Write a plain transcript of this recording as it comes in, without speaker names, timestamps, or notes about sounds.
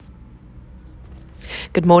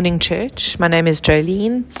Good morning, church. My name is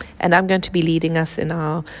Jolene, and I'm going to be leading us in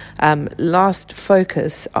our last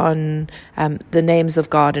focus on the names of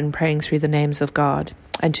God and praying through the names of God.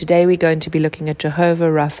 And today we're going to be looking at Jehovah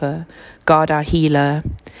Rapha, God our healer.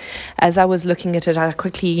 As I was looking at it, I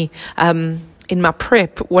quickly, in my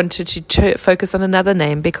prep, wanted to focus on another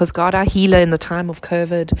name because God our healer in the time of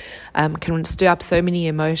COVID can stir up so many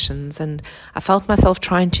emotions. And I felt myself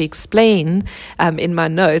trying to explain in my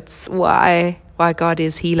notes why God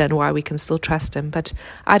is healer and why we can still trust him. But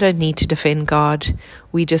I don't need to defend God.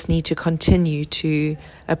 We just need to continue to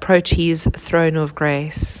approach his throne of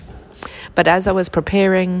grace. But as I was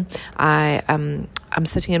preparing, I'm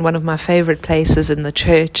sitting in one of my favorite places in the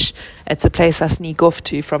church. It's a place I sneak off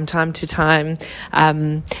to from time to time.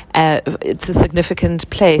 It's a significant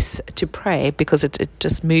place to pray because it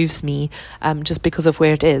just moves me, just because of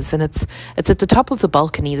where it is. And it's at the top of the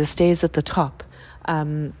balcony, the stairs at the top.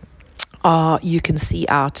 You can see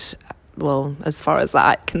out, well, as far as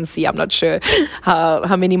I can see, I'm not sure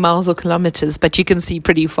how many miles or kilometers, but you can see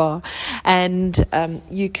pretty far. And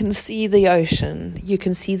you can see the ocean. You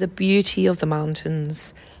can see the beauty of the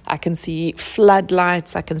mountains. I can see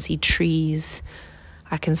floodlights. I can see trees.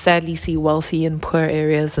 I can sadly see wealthy and poor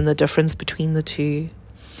areas and the difference between the two.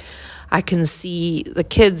 I can see the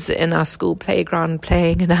kids in our school playground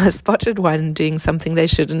playing, and I spotted one doing something they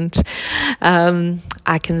shouldn't.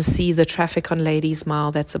 I can see the traffic on Ladies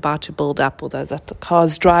Mile that's about to build up, although that the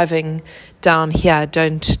cars driving down here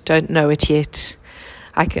don't know it yet.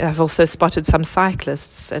 I've also spotted some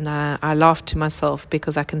cyclists, and I laughed to myself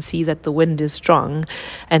because I can see that the wind is strong,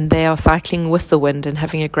 and they are cycling with the wind and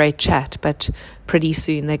having a great chat, but pretty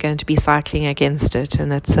soon they're going to be cycling against it,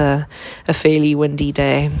 and it's a fairly windy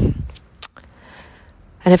day.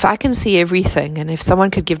 And if I can see everything, and if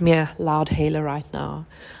someone could give me a loud hailer right now,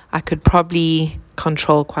 I could probably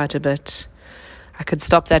control quite a bit. I could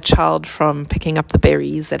stop that child from picking up the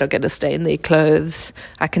berries that are going to stay in their clothes.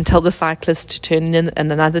 I can tell the cyclist to turn in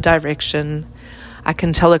another direction. I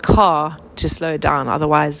can tell a car to slow down,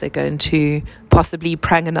 otherwise they're going to possibly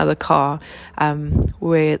prang another car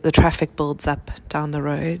where the traffic builds up down the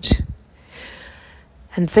road.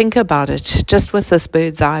 And think about it, just with this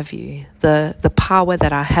bird's eye view, the power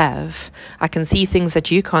that I have. I can see things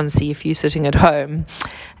that you can't see if you're sitting at home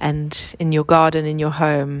and in your garden, in your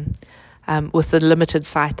home, with the limited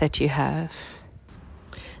sight that you have.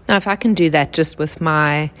 Now, if I can do that just with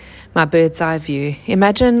my bird's eye view,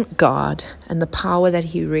 imagine God and the power that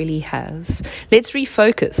he really has. Let's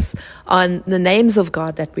refocus on the names of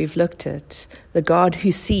God that we've looked at. The God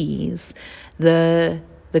who sees, the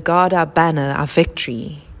God our banner, our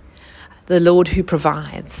victory, the Lord who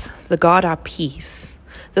provides, the God our peace,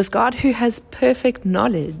 this God who has perfect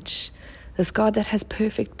knowledge, this God that has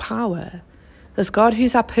perfect power, this God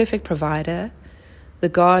who's our perfect provider, the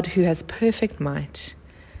God who has perfect might,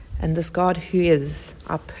 and this God who is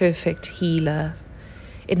our perfect healer.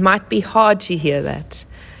 It might be hard to hear that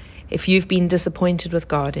if you've been disappointed with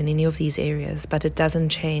God in any of these areas, but it doesn't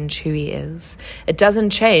change who he is. It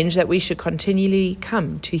doesn't change that we should continually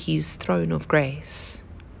come to his throne of grace.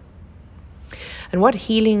 And what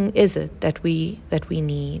healing is it that we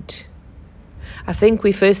need? I think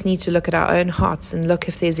we first need to look at our own hearts and look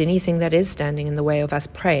if there's anything that is standing in the way of us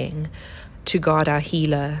praying to God our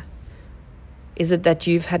healer. Is it that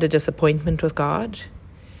you've had a disappointment with God?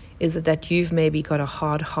 Is it that you've maybe got a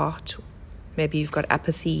hard heart? Maybe you've got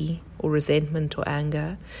apathy or resentment or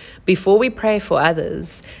anger. Before we pray for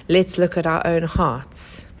others, let's look at our own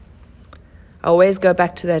hearts. I always go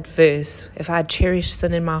back to that verse. If I had cherished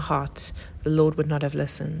sin in my heart, the Lord would not have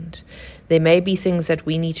listened. There may be things that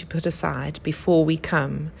we need to put aside before we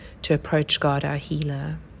come to approach God, our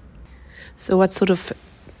healer. So what sort of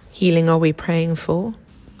healing are we praying for?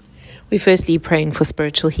 We're firstly praying for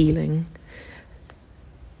spiritual healing.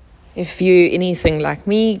 If you're anything like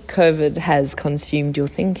me, COVID has consumed your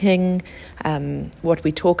thinking. What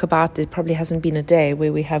we talk about, there probably hasn't been a day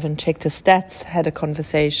where we haven't checked the stats, had a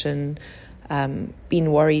conversation,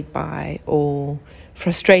 been worried by or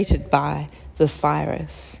frustrated by this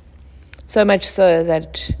virus. So much so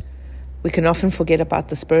that we can often forget about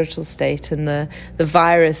the spiritual state and the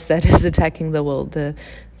virus that is attacking the world, the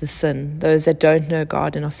sin, those that don't know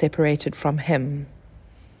God and are separated from him.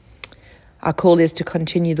 Our call is to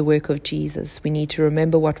continue the work of Jesus. We need to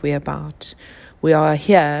remember what we're about. We are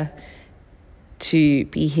here to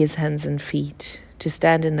be his hands and feet, to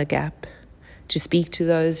stand in the gap, to speak to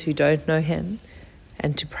those who don't know him,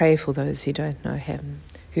 and to pray for those who don't know him,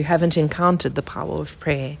 who haven't encountered the power of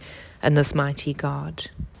prayer and this mighty God.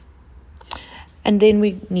 And then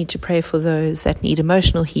we need to pray for those that need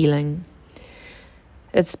emotional healing.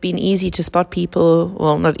 It's been easy to spot people,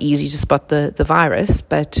 well, not easy to spot the virus,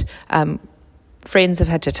 but friends have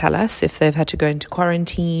had to tell us if they've had to go into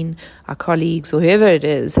quarantine. Our colleagues or whoever it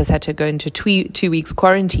is has had to go into 2 weeks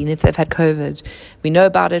quarantine if they've had COVID. We know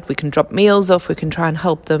about it. We can drop meals off. We can try and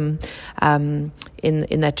help them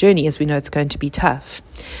in that journey, as we know it's going to be tough.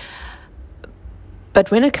 But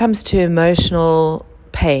when it comes to emotional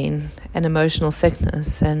pain and emotional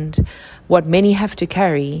sickness and what many have to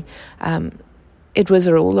carry, it was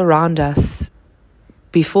all around us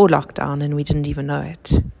before lockdown and we didn't even know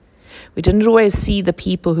it. We didn't always see the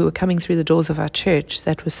people who were coming through the doors of our church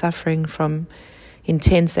that were suffering from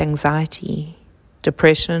intense anxiety,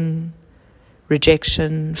 depression,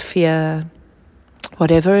 rejection, fear,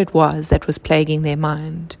 whatever it was that was plaguing their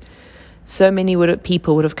mind. So many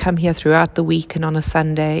people would have come here throughout the week and on a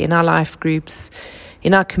Sunday, in our life groups,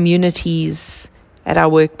 in our communities, at our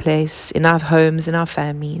workplace, in our homes, in our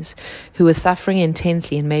families, who were suffering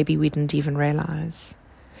intensely and maybe we didn't even realize.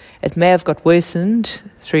 It may have got worsened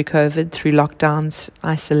through COVID, through lockdowns,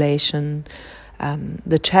 isolation,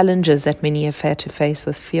 the challenges that many have had to face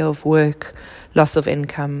with fear of work, loss of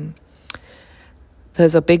income.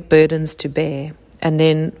 Those are big burdens to bear. And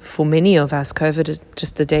then for many of us, COVID,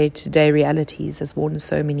 just the day-to-day realities, has worn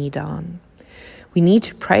so many down. We need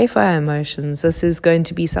to pray for our emotions. This is going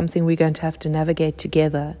to be something we're going to have to navigate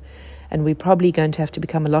together. And we're probably going to have to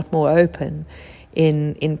become a lot more open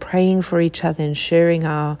in praying for each other and sharing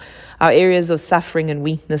our areas of suffering and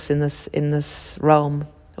weakness in this realm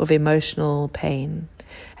of emotional pain.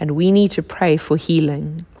 And we need to pray for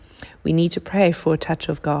healing. We need to pray for a touch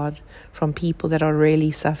of God from people that are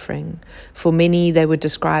really suffering. For many, they would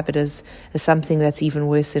describe it as something that's even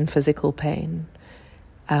worse than physical pain.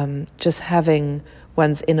 Just having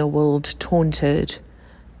one's inner world taunted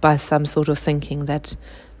by some sort of thinking that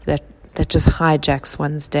just hijacks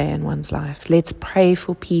one's day and one's life. Let's pray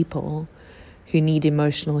for people who need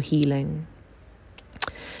emotional healing.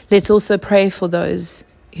 Let's also pray for those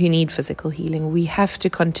who need physical healing. We have to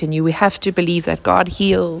continue. We have to believe that God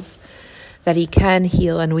heals, that He can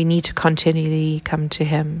heal, and we need to continually come to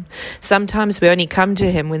Him. Sometimes we only come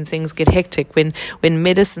to Him when things get hectic, when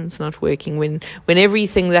medicine's not working, when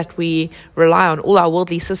everything that we rely on, all our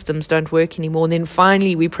worldly systems don't work anymore, and then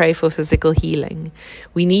finally we pray for physical healing.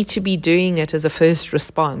 We need to be doing it as a first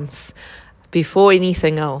response. Before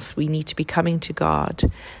anything else, we need to be coming to God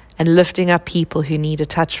and lifting up people who need a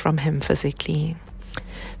touch from Him physically.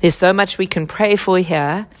 There's so much we can pray for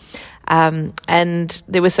here. And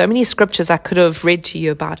there were so many scriptures I could have read to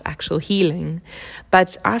you about actual healing,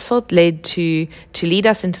 but I felt led to lead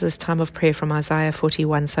us into this time of prayer from Isaiah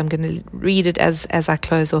 41. So I'm going to read it as I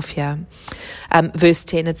close off here. Verse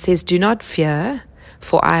 10, it says, "Do not fear,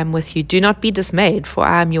 for I am with you. Do not be dismayed, for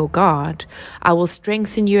I am your God. I will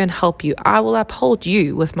strengthen you and help you. I will uphold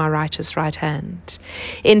you with my righteous right hand."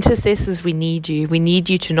 Intercessors, we need you. We need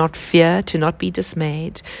you to not fear, to not be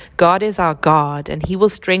dismayed. God is our God, and He will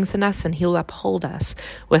strengthen us and He'll uphold us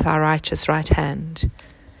with our righteous right hand.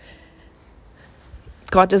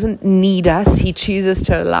 God doesn't need us. He chooses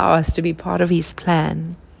to allow us to be part of His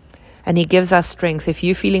plan. And He gives us strength. If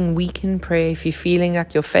you're feeling weak in prayer, if you're feeling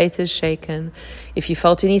like your faith is shaken, if you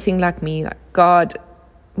felt anything like me, like, God,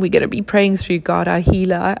 we're going to be praying through God, our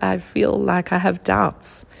healer, I feel like I have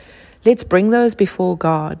doubts. Let's bring those before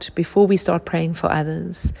God before we start praying for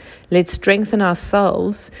others. Let's strengthen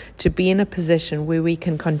ourselves to be in a position where we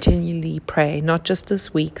can continually pray, not just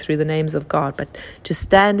this week through the names of God, but to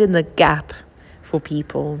stand in the gap for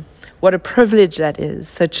people. What a privilege that is.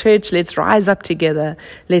 So church, let's rise up together.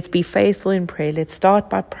 Let's be faithful in prayer. Let's start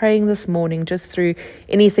by praying this morning just through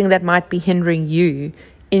anything that might be hindering you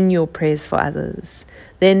in your prayers for others.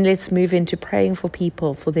 Then let's move into praying for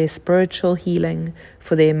people, for their spiritual healing,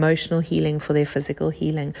 for their emotional healing, for their physical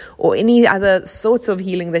healing, or any other sorts of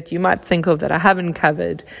healing that you might think of that I haven't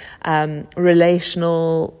covered,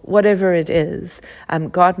 relational, whatever it is.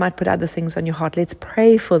 God might put other things on your heart. Let's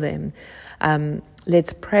pray for them.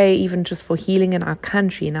 Let's pray even just for healing in our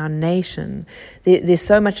country, in our nation. There's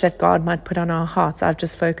so much that God might put on our hearts. I've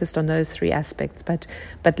just focused on those three aspects, but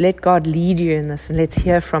let God lead you in this, and let's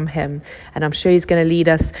hear from Him. And I'm sure He's going to lead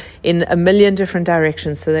us in a million different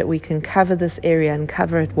directions so that we can cover this area and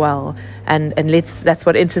cover it well. And that's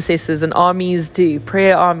what intercessors and armies do.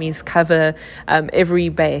 Prayer armies cover every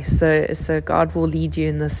base. So God will lead you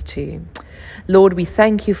in this too. Lord, we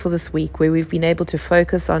thank you for this week where we've been able to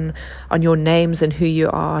focus on your names and who you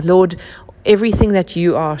are. Lord, everything that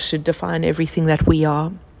you are should define everything that we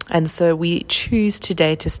are. And so we choose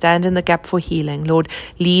today to stand in the gap for healing. Lord,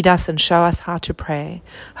 lead us and show us how to pray.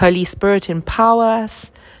 Holy Spirit, empower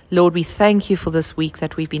us. Lord, we thank you for this week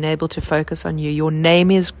that we've been able to focus on you. Your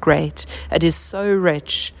name is great. It is so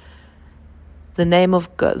rich. The name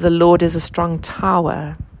of God, the Lord is a strong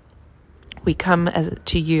tower. We come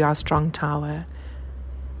to you, our strong tower,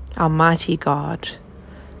 our mighty God,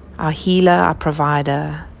 our healer, our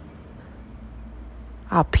provider,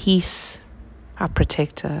 our peace, our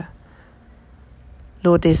protector.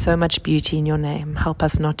 Lord, there's so much beauty in your name. Help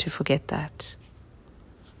us not to forget that.